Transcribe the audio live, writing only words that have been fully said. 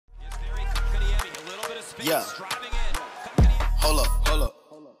Yeah. Hold up, hold up.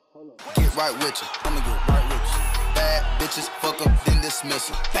 Get right with you. I'ma get right with you. Bad bitches, fuck up, then dismiss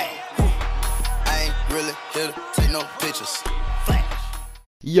them. Bang. I ain't really here to take no pictures.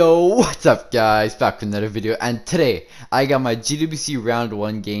 Yo, what's up guys? Back with another video, and today I got my GWC round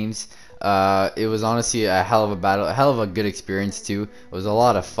 1 games. It was honestly a hell of a battle, a hell of a good experience too. It was a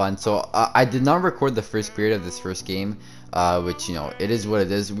lot of fun. So I did not record the first period of this first game, which, you know, it is what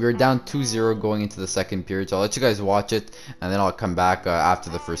it is. We were down 2-0 going into the second period, so I'll let you guys watch it and then I'll come back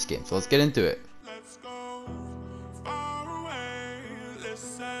after the first game. So let's get into it.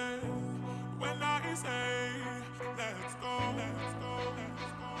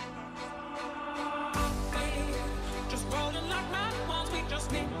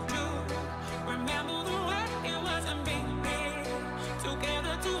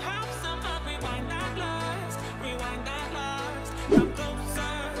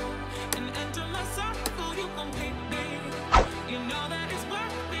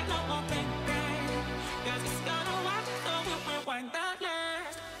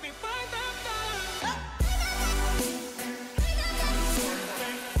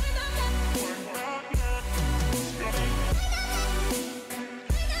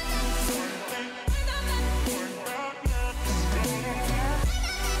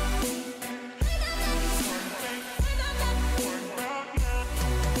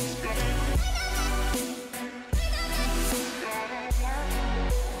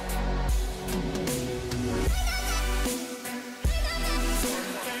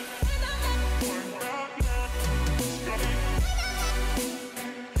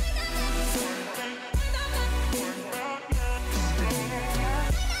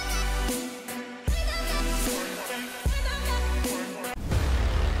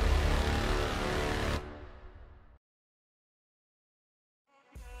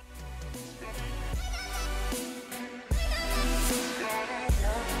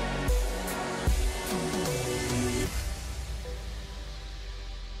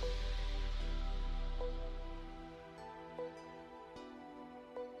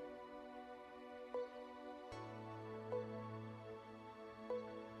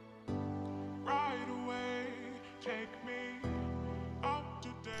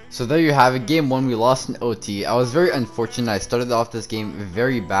 So there you have it, game 1, we lost in OT. I was very unfortunate. I started off this game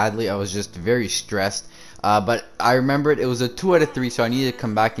very badly. I was just very stressed. But I remembered it was a 2 out of 3, so I needed to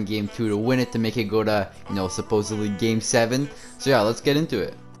come back in game 2 to win it, to make it go to, you know, supposedly game 7. So yeah, let's get into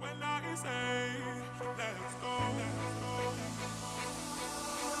it.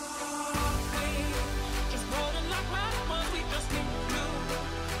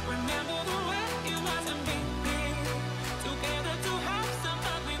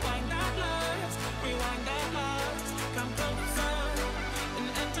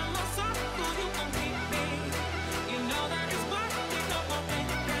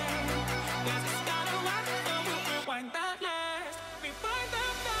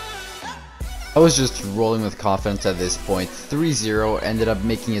 I was just rolling with confidence at this point. 3-0, ended up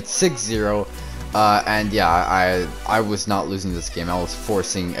making it 6-0, and yeah, I was not losing this game. I was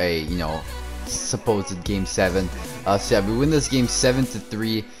forcing a, you know, supposed game 7. So yeah, we win this game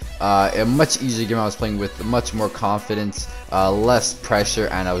 7-3. A much easier game. I was playing with much more confidence, less pressure,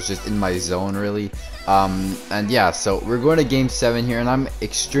 and I was just in my zone really. And yeah, so we're going to game 7 here, and I'm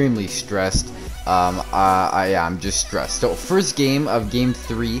extremely stressed. I'm just stressed. So first game of game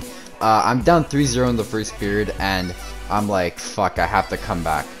 3. I'm down 3-0 in the first period, and I'm like, fuck, I have to come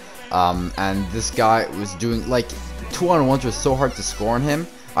back. And this guy was doing, like, 2-on-1s were so hard to score on him.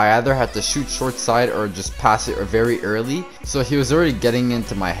 I either had to shoot short side or just pass it very early. So he was already getting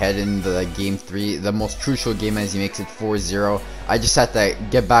into my head in the game 3, the most crucial game, as he makes it 4-0. I just had to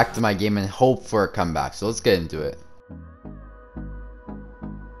get back to my game and hope for a comeback. So let's get into it.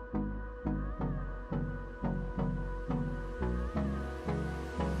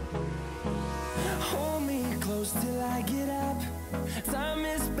 Till I get up, time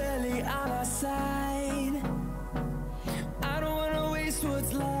is barely on our side. I don't wanna waste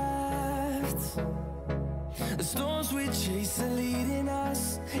what's left. The storms we chase are leading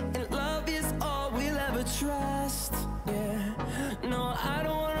us, and love is all we'll ever trust. Yeah, no, I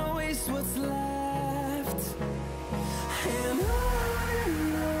don't wanna waste what's left. And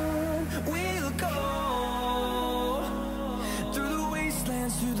on we'll go, through the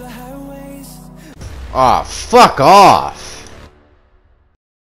wastelands, through the highways. Ah, fuck off!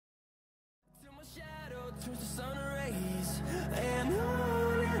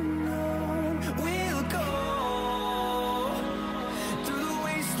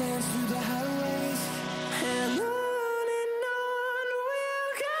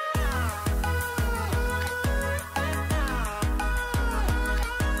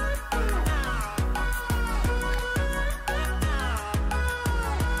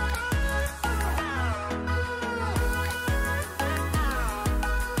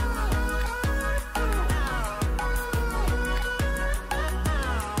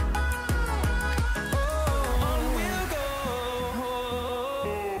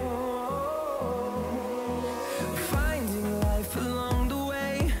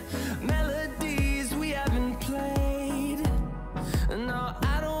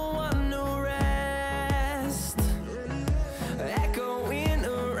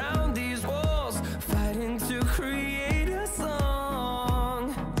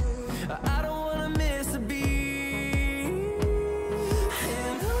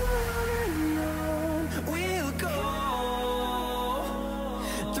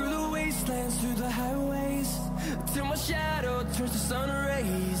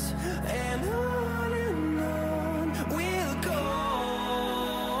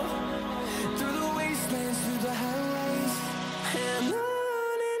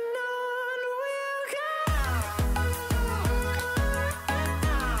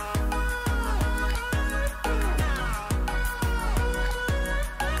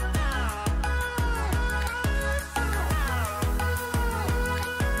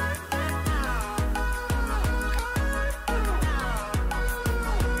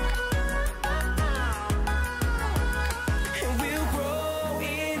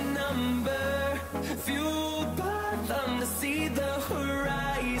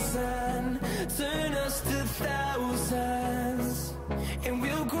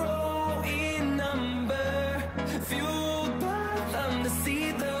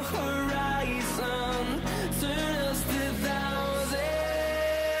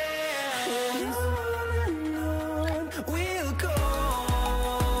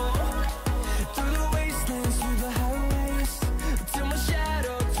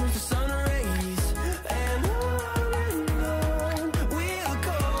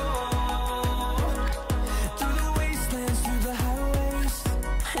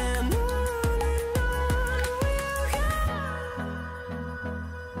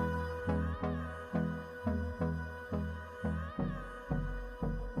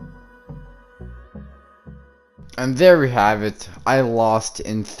 And there we have it. I lost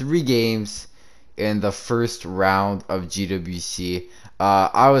in 3 games in the first round of GWC.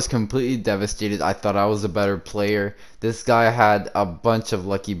 I was completely devastated. I thought I was a better player. This guy had a bunch of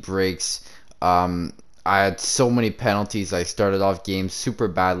lucky breaks. I had so many penalties. I started off games super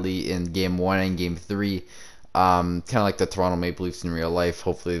badly in game 1 and game 3. Kind of like the Toronto Maple Leafs in real life.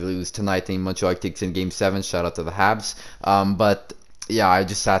 Hopefully they lose tonight. And Montreal takes in game 7. Shout out to the Habs. But yeah, I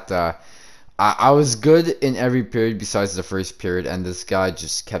just had to. I was good in every period besides the first period, and this guy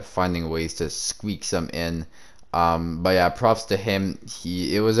just kept finding ways to squeak some in. But yeah, props to him.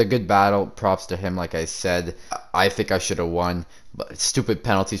 It was a good battle. Props to him, like I said. I think I should have won, but stupid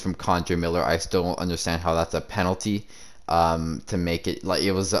penalties from Condre Miller. I still don't understand how that's a penalty. To make it like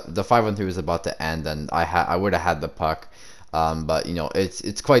it was the 5-on-3 was about to end, and I would have had the puck. But you know,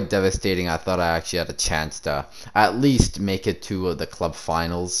 it's quite devastating. I thought I actually had a chance to at least make it to the club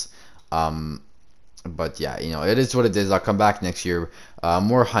finals. But yeah, you know, it is what it is. I'll come back next year,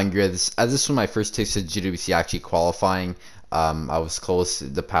 more hungry. As this was my first taste of GWC actually qualifying. I was close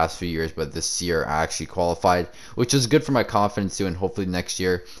the past few years, but this year I actually qualified, which is good for my confidence too. And hopefully next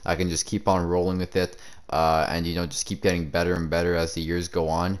year I can just keep on rolling with it. And you know, just keep getting better and better as the years go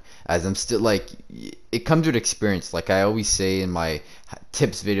on, as I'm still like, it comes with experience. Like I always say in my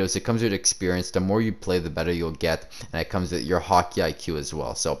tips videos, it comes with experience. The more you play, the better you'll get, and it comes with your hockey IQ as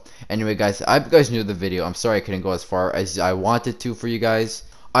well. So anyway guys, I hope you guys enjoyed the video. I'm sorry I couldn't go as far as I wanted to for you guys.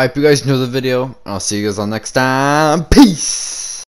 I hope you guys enjoyed the video, and I'll see you guys on next time. Peace.